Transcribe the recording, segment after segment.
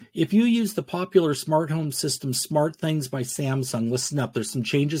If you use the popular smart home system Smarthings by Samsung, listen up. There's some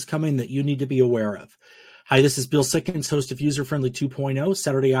changes coming that you need to be aware of. Hi, this is Bill Sickens, host of User Friendly 2.0,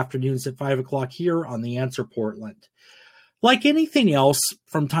 Saturday afternoons at 5 o'clock here on The Answer Portland. Like anything else,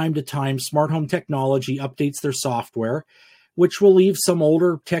 from time to time, smart home technology updates their software, which will leave some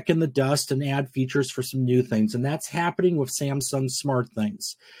older tech in the dust and add features for some new things. And that's happening with Samsung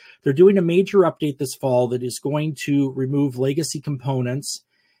Smarthings. They're doing a major update this fall that is going to remove legacy components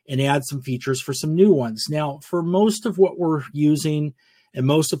and add some features for some new ones. Now, for most of what we're using and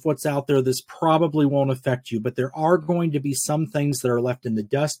most of what's out there, this probably won't affect you, but there are going to be some things that are left in the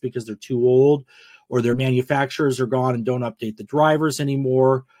dust because they're too old, or their manufacturers are gone and don't update the drivers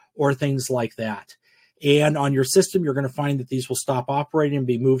anymore, or things like that. And on your system, you're going to find that these will stop operating and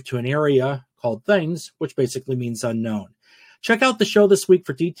be moved to an area called things, which basically means unknown. Check out the show this week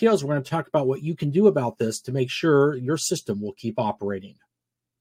for details. We're going to talk about what you can do about this to make sure your system will keep operating.